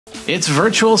It's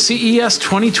virtual CES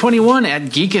 2021 at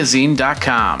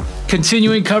Geekazine.com.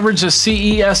 Continuing coverage of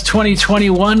CES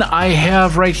 2021, I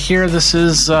have right here, this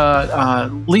is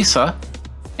Lisa.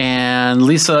 And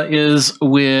Lisa is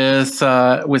with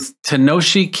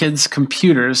Tanoshi Kids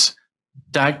Computers.com.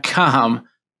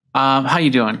 How you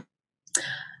doing?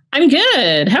 I'm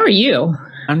good. How are you?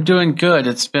 I'm doing good.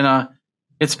 It's been a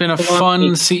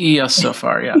fun CES so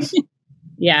far. Yes.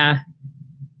 Yeah, I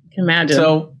can imagine.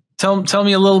 So tell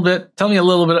me a little bit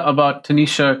about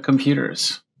Tanisha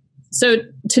Computers. So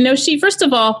Tanoshi, first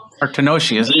of all, or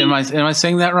Tanoshi, am I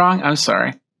saying that wrong? I'm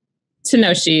sorry.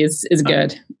 Tanoshi is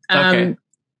good. Okay.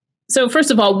 So first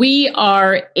of all, we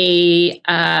are a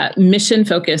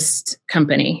mission-focused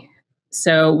company.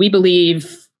 So we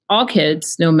believe all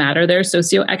kids, no matter their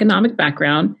socioeconomic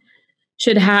background,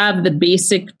 should have the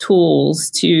basic tools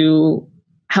to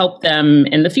help them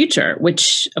in the future,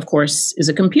 which, of course, is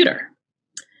a computer.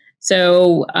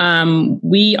 So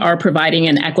we are providing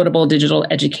an equitable digital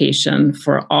education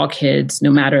for all kids,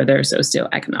 no matter their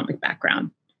socioeconomic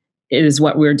background, is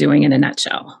what we're doing in a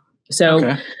nutshell.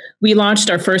 So we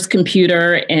launched our first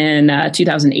computer in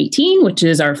 2018, which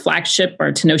is our flagship,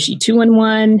 our Tanoshi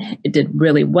 2-in-1. It did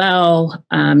really well,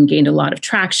 gained a lot of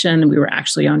traction. We were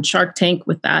actually on Shark Tank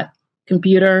with that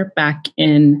computer back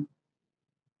in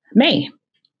May.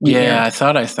 Yeah, I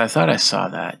thought I saw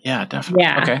that. Yeah, definitely.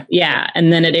 Yeah, okay. Yeah,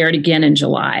 and then it aired again in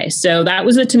July. So that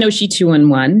was a Tanoshi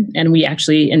 2-in-1, and we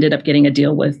actually ended up getting a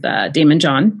deal with Damon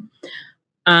John.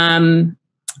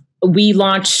 We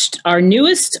launched our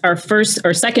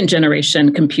second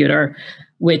generation computer,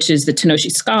 which is the Tanoshi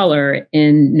Scholar,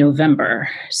 in November.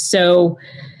 So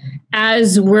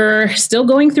as we're still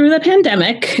going through the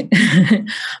pandemic,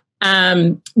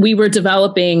 we were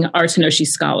developing our Tanoshi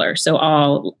Scholar, so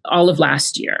all of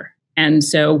last year. And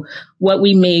so what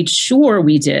we made sure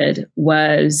we did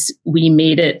was we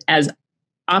made it as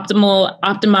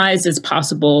optimized as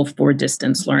possible for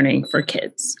distance learning for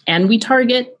kids. And we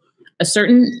target a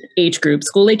certain age group,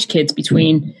 school-age kids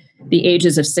between the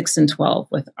ages of 6 and 12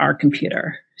 with our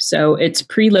computer. So it's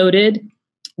preloaded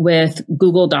with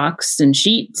Google Docs and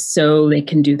Sheets so they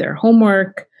can do their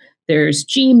homework. There's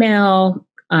Gmail.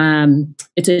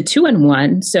 It's a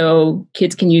 2-in-1, so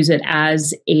kids can use it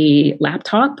as a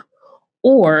laptop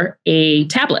or a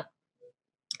tablet.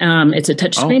 It's a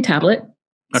touchscreen tablet.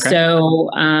 Okay.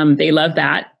 So they love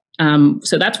that.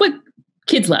 So that's what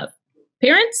kids love.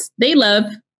 Parents, they love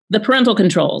the parental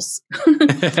controls.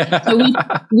 So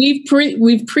we've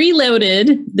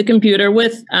preloaded the computer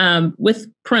with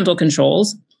parental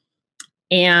controls,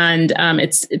 and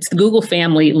it's the Google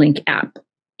Family Link app.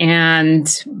 And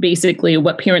basically,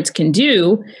 what parents can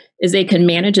do is they can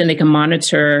manage and they can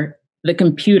monitor the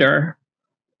computer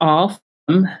off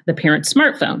from the parent's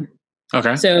smartphone.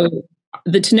 Okay. So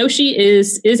the Tanoshi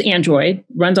is Android,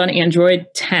 runs on Android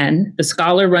 10. The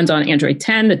Scholar runs on Android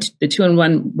 10. The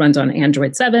 2-in-1 runs on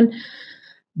Android 7.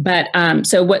 But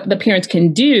so what the parents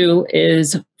can do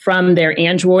is from their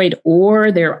Android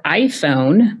or their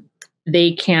iPhone,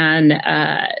 they can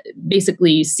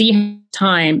basically see how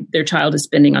time their child is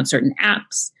spending on certain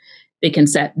apps. They can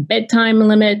set bedtime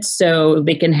limits, so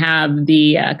they can have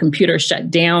the computer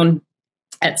shut down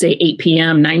at, say, 8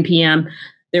 p.m., 9 p.m.,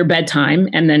 their bedtime,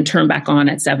 and then turn back on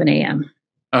at 7 a.m.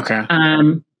 Okay.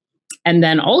 And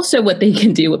then also what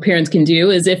parents can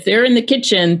do is if they're in the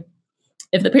kitchen,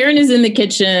 if the parent is in the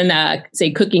kitchen,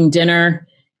 say cooking dinner,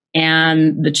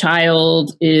 and the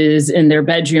child is in their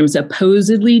bedroom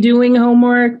supposedly doing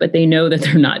homework, but they know that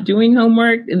they're not doing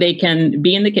homework, they can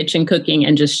be in the kitchen cooking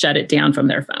and just shut it down from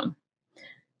their phone.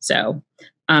 So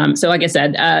like I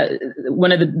said,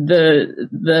 one of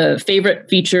the favorite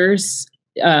features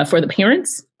for the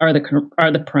parents are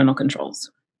the parental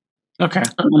controls. Okay.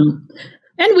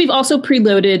 And we've also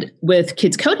preloaded with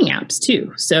kids coding apps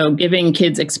too. So giving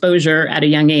kids exposure at a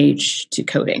young age to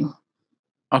coding.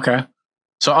 Okay.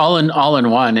 So all in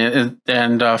one,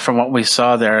 and from what we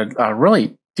saw there,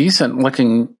 really decent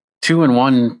looking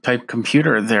 2-in-1 type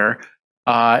computer there.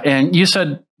 And you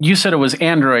said it was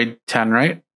Android 10,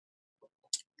 right?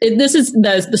 This is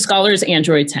the Scholar's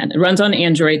Android 10. It runs on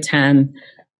Android 10.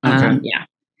 Okay. Yeah.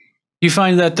 Do you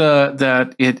find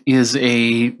that it is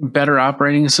a better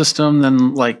operating system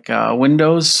than like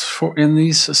Windows in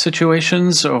these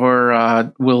situations,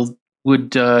 or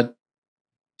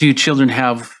do children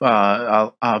have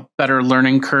a better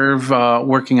learning curve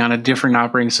working on a different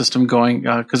operating system going?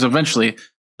 Because eventually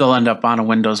they'll end up on a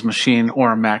Windows machine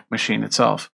or a Mac machine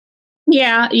itself.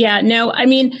 Yeah. No, I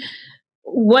mean,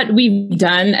 what we've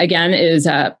done again is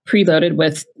preloaded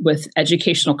with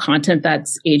educational content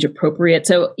that's age appropriate.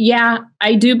 So yeah,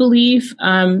 I do believe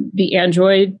the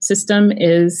Android system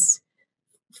is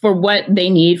for what they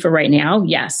need for right now.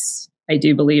 Yes, I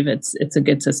do believe it's a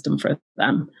good system for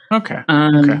them. Okay.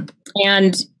 And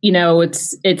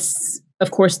it's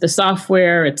of course the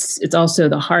software. It's also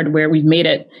the hardware. We've made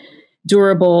it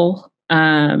durable.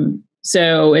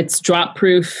 So it's drop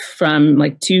proof from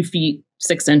like 2 feet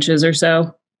 6 inches or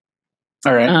so.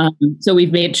 All right. So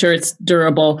we've made sure it's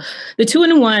durable. The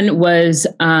 2-in-1 was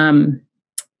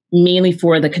mainly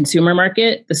for the consumer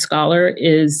market. The Scholar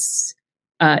is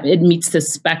it meets the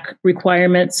spec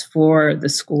requirements for the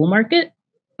school market.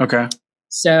 Okay.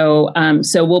 So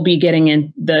we'll be getting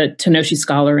in the Tanoshi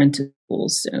Scholar into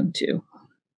schools soon too.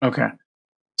 Okay.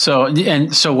 So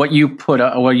what you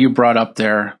what you brought up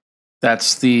there,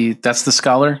 that's the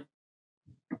Scholar?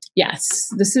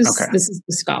 Yes. This is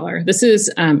the Scholar. This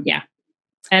is and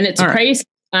it's priced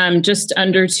just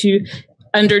under $300.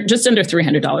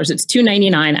 It's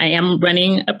 $299. I am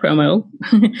running a promo.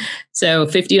 So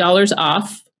 $50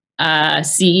 off.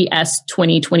 CES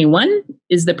 2021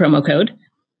 is the promo code.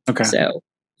 Okay. So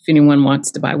if anyone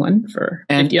wants to buy one for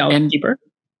 $50 cheaper.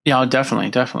 Yeah,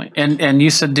 definitely. And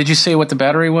did you say what the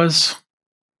battery was?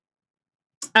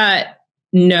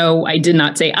 No, I did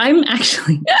not say. I'm not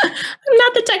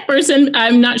the tech person.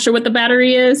 I'm not sure what the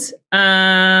battery is.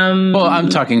 Well, I'm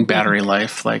talking battery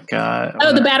life, like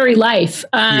the battery life.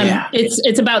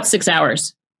 It's about 6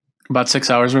 hours. About 6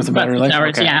 hours worth of battery life.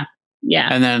 Hours, okay. Yeah.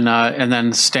 And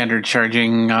then standard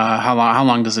charging. How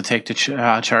long does it take to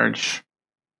charge?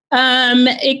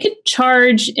 It could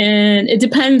charge it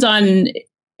depends on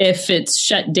if it's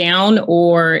shut down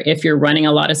or if you're running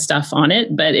a lot of stuff on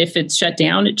it. But if it's shut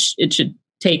down, it should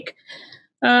take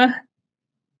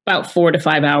about 4 to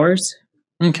 5 hours.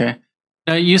 Okay.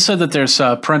 Now you said that there's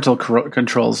parental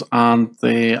controls on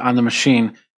the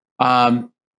machine. How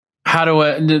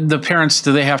do the parents,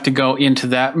 do they have to go into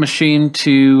that machine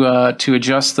to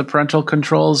adjust the parental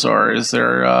controls, or is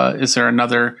there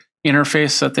another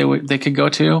interface that they could go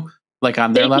to, like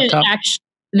on their laptop?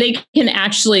 They can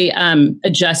actually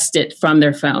adjust it from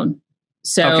their phone.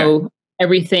 So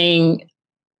everything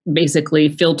basically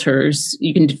filters.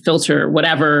 You can filter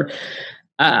whatever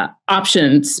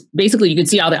options. Basically, you can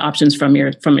see all the options from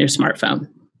your smartphone.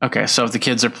 Okay, so if the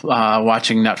kids are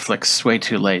watching Netflix way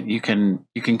too late, you can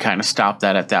kind of stop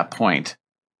that at that point,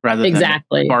 rather than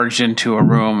barge into a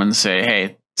room and say,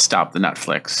 "Hey, stop the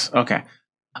Netflix." Okay,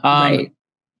 right.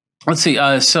 Let's see.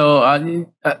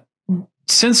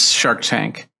 Since Shark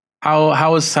Tank,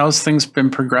 how's things been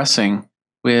progressing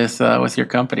with your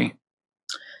company?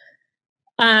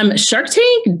 Shark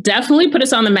Tank definitely put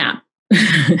us on the map.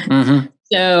 Mm-hmm.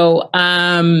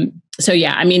 So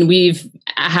yeah, I mean, we've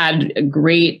had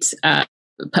great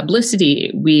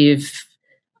publicity.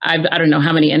 I don't know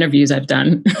how many interviews I've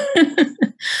done.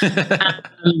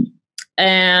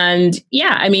 And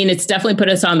yeah, I mean, it's definitely put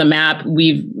us on the map.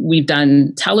 We've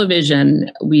done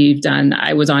television.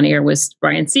 I was on air with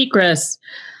Brian Seacrest.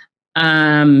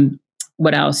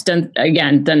 What else? Done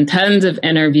tons of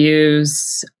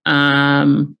interviews.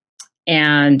 And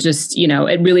just,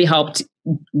 it really helped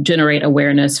generate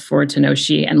awareness for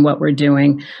Tanoshi and what we're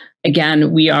doing.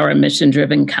 Again, we are a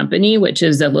mission-driven company, which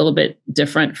is a little bit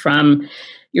different from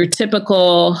your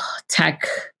typical tech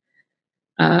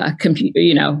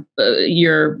computer,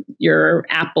 your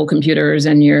Apple computers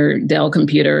and your Dell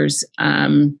computers.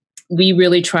 We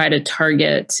really try to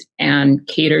target and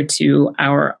cater to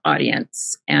our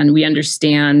audience. And we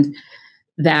understand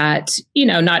that,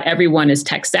 not everyone is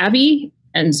tech savvy.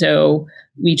 And so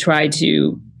we try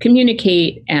to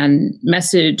communicate and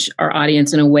message our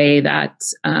audience in a way that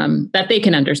they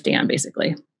can understand,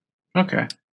 basically. Okay.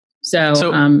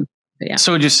 So yeah.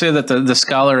 So would you say that the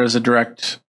Scholar is a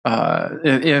direct,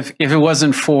 if it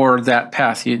wasn't for that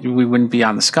path, we wouldn't be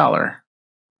on the Scholar?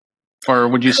 Or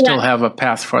would you still have a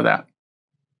path for that?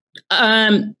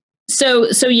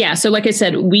 So yeah. So like I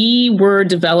said, we were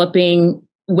developing,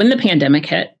 when the pandemic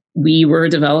hit, we were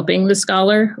developing the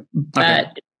Scholar,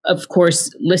 but of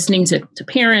course, listening to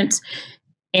parents,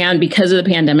 and because of the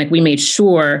pandemic, we made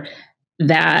sure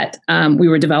that we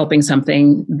were developing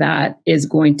something that is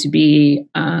going to be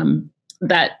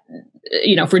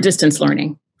for distance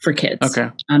learning for kids. Okay,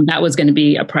 that was going to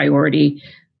be a priority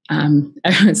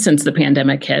since the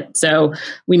pandemic hit. So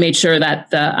we made sure that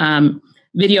the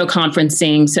video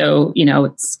conferencing, so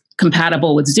it's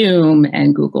compatible with Zoom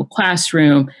and Google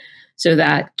Classroom, so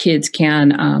that kids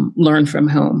can learn from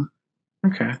home.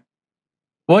 Okay.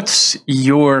 What's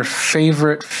your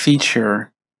favorite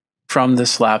feature from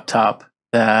this laptop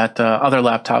that other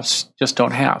laptops just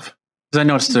don't have. Because I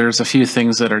noticed there's a few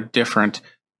things that are different,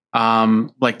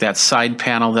 like that side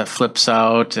panel that flips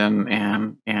out,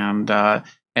 and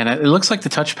it looks like the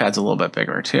touchpad's a little bit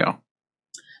bigger too.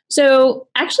 So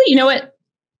actually, you know what?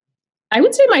 I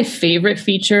would say my favorite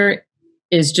feature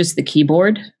is just the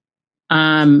keyboard,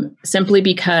 simply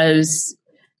because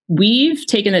we've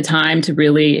taken the time to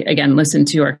really, again, listen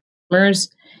to our customers,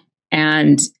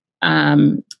 and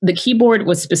the keyboard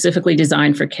was specifically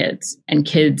designed for kids and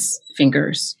kids'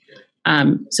 fingers.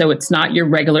 So it's not your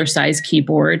regular size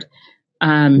keyboard,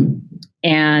 and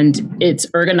it's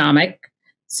ergonomic.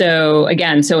 So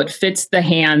again, so it fits the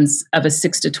hands of a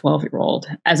 6 to 12-year-old,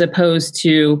 as opposed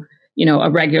to,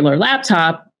 a regular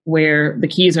laptop where the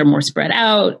keys are more spread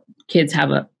out. Kids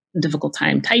have a difficult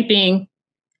time typing.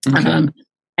 Okay.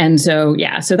 And so,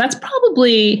 so that's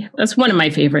one of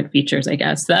my favorite features, I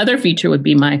guess. The other feature would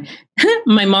be my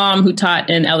mom, who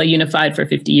taught in LA Unified for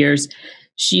 50 years.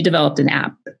 She developed an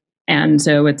app. And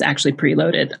so it's actually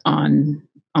preloaded on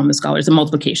the Scholars, a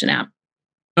multiplication app.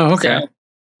 Oh, okay.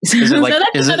 So is it like,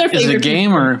 that's another favorite. Is it a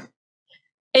game or?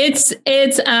 It's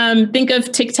think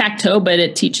of tic-tac-toe, but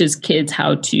it teaches kids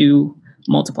how to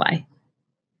multiply.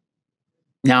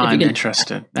 Now I'm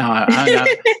interested. Now,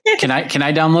 can I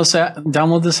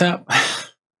download this app?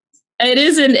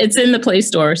 It's in the Play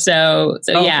Store. So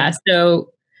yeah. Okay.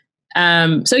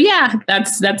 So yeah,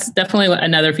 that's definitely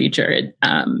another feature.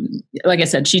 Like I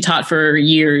said, she taught for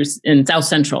years in South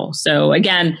Central. So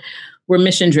again, we're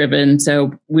mission driven.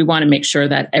 So we want to make sure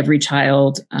that every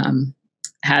child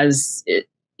has,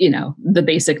 the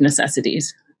basic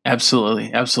necessities.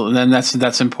 Absolutely. And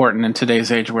that's important in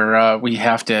today's age, where we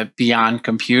have to be on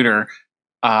computer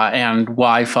and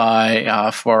Wi-Fi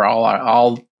for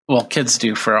all kids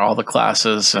do for all the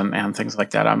classes and things like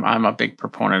that. I'm a big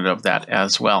proponent of that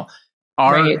as well.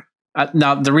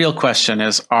 Now the real question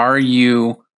is, are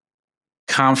you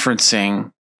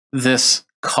conferencing this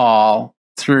call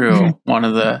through one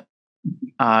of the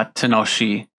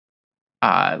Tanoshi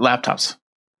laptops?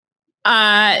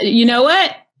 You know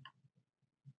what?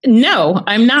 No,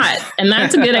 I'm not. And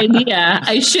that's a good idea.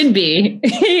 I should be.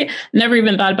 Never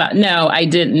even thought about it. No, I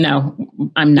didn't. No,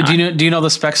 I'm not. Do you know the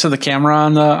specs of the camera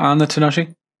on the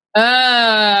Tanoshi?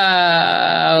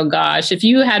 Oh gosh. If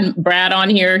you had Brad on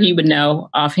here, he would know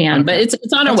offhand, but it's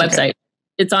on our website. Okay.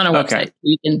 It's on our website.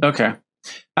 You can,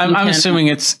 I'm assuming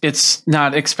it's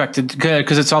not expected good,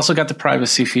 because it's also got the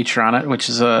privacy feature on it, which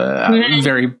is a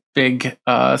very big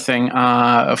thing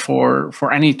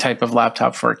for any type of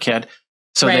laptop for a kid.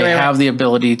 So they have the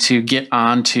ability to get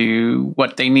onto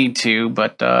what they need to,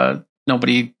 but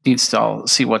nobody needs to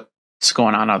see what's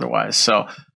going on otherwise. So,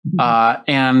 other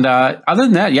than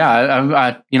that,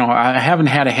 I haven't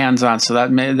had a hands-on, so that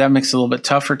makes it a little bit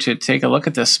tougher to take a look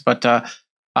at this. But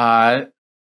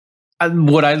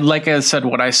what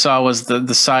I saw was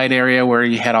the side area where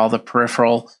you had all the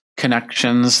peripheral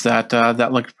connections that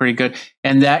looked pretty good,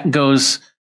 and that goes.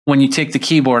 When you take the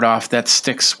keyboard off, that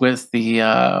sticks with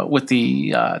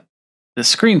the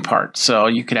screen part, so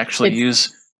you could actually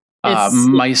use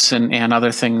mice and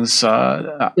other things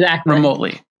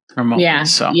remotely. Yeah.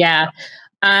 So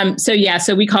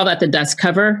we call that the dust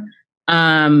cover.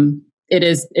 It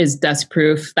is dust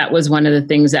proof. That was one of the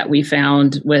things that we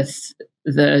found with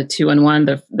the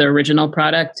 2-in-1, the original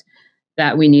product,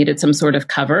 that we needed some sort of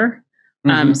cover.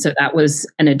 So that was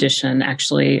an addition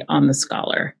actually on the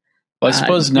Scholar. Well, I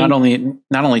suppose not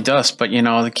only dust, but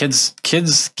the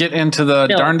kids get into the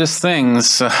darndest things.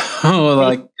 So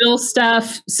like spill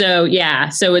stuff. So yeah,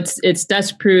 so it's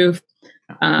dust proof.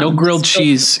 No grilled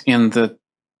cheese in the.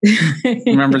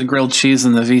 Remember the grilled cheese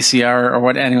in the VCR or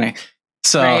what? Anyway,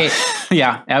 so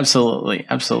yeah, absolutely.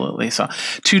 So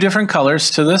 2 different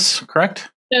colors to this, correct?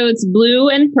 So it's blue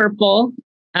and purple.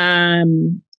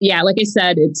 Like I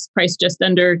said, it's priced just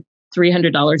under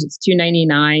 $300. It's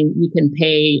 $299. You can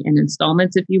pay in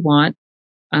installments if you want.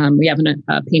 We have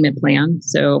a payment plan,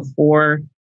 so 4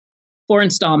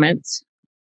 installments.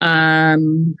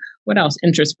 What else?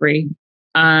 Interest free.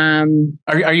 Are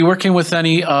you working with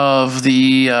any of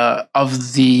the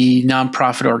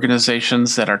nonprofit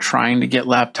organizations that are trying to get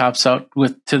laptops out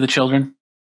to the children?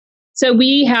 So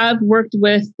we have worked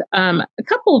with a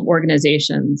couple of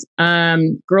organizations.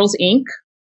 Girls Inc.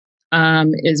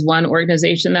 Is one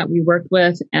organization that we worked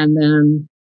with. And then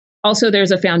also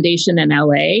there's a foundation in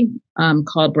LA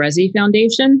called Brezzi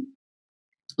Foundation,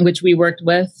 which we worked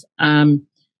with.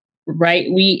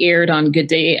 We aired on Good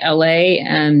Day LA,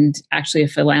 and actually a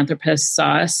philanthropist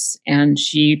saw us, and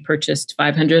she purchased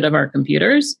 500 of our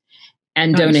computers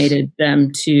and donated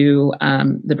them to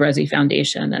the Brezzi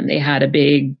Foundation. And they had a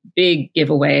big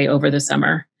giveaway over the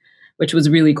summer, which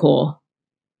was really cool.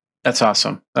 That's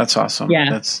awesome. That's awesome. Yeah.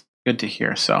 That's good to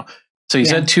hear. So you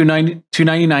said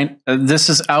 $299. This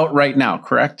is out right now,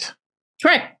 correct?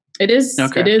 Correct. It is.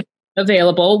 Okay. It is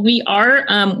available. We are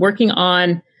working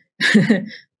on, I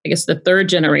guess, the third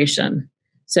generation.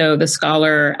 So the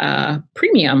Scholar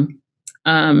Premium.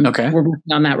 We're working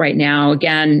on that right now.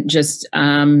 Again, just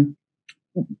getting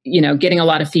a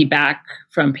lot of feedback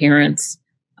from parents,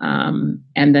 and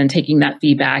then taking that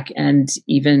feedback and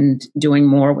even doing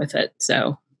more with it.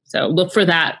 So look for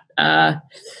that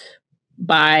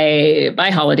by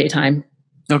holiday time.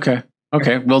 Okay,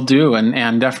 will do,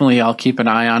 and definitely I'll keep an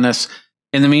eye on this.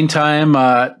 In the meantime,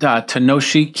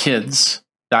 Tanoshi Kids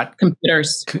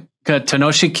Computers.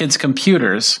 Tanoshi Kids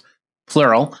Computers,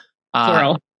 plural.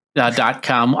 .com.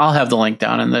 I'll have the link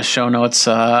down in the show notes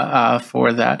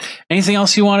for that. Anything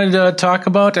else you wanted to talk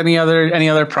about? Any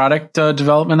other product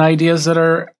development ideas that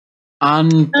are on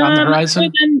the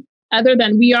horizon? Other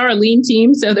than we are a lean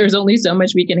team, so there's only so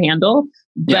much we can handle.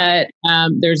 Yeah.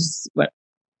 But there's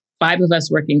 5 of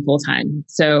us working full time.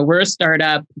 So we're a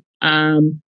startup.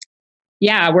 We're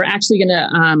actually going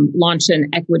to launch an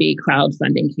equity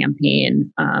crowdfunding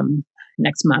campaign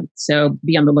next month. So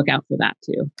be on the lookout for that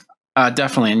too.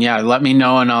 Definitely, and let me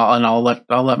know, and I'll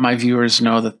let my viewers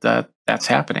know that's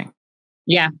happening.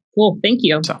 Yeah, cool. Thank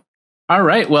you. So, all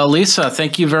right. Well, Lisa,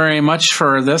 thank you very much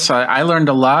for this. I learned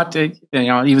a lot.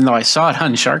 Even though I saw it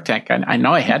on Shark Tank, I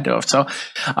know I had to have. So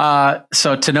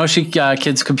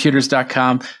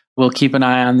TanoshiKidsComputers.com. We'll keep an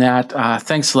eye on that.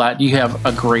 Thanks a lot. You have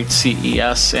a great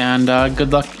CES, and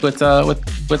good luck with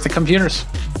the computers.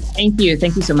 Thank you.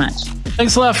 Thank you so much.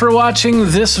 Thanks a lot for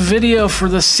watching this video for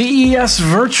the CES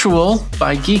Virtual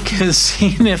by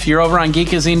Geekazine. If you're over on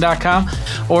geekazine.com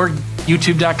or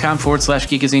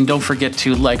youtube.com/Geekazine, don't forget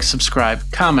to like, subscribe,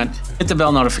 comment, hit the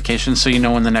bell notification so you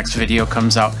know when the next video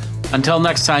comes out. Until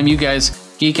next time, you guys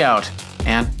geek out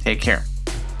and take care.